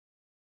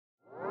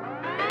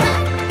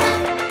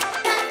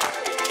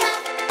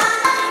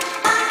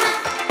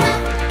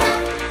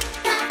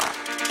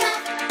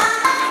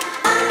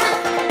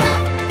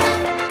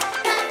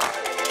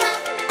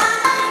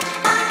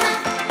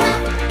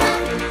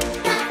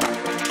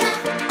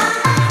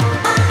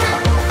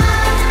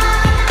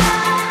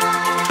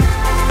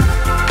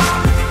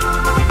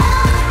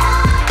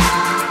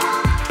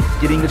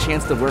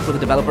chance to work with the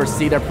developers,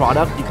 see their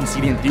product, you can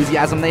see the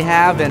enthusiasm they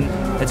have, and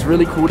it's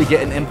really cool to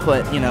get an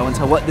input,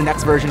 into what the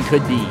next version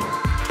could be.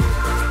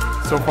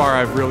 So far,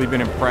 I've really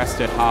been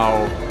impressed at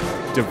how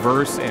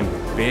diverse and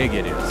big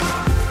it is.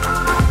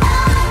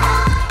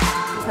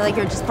 I feel like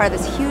you're just part of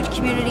this huge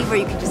community where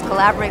you can just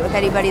collaborate with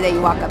anybody that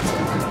you walk up to.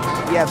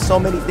 You have so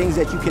many things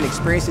that you can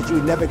experience that you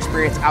would never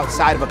experience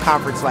outside of a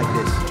conference like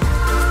this.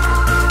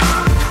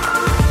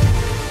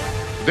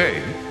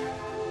 Today,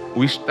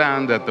 we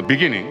stand at the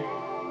beginning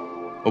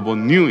of a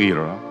new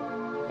era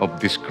of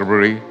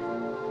discovery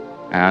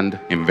and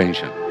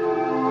invention.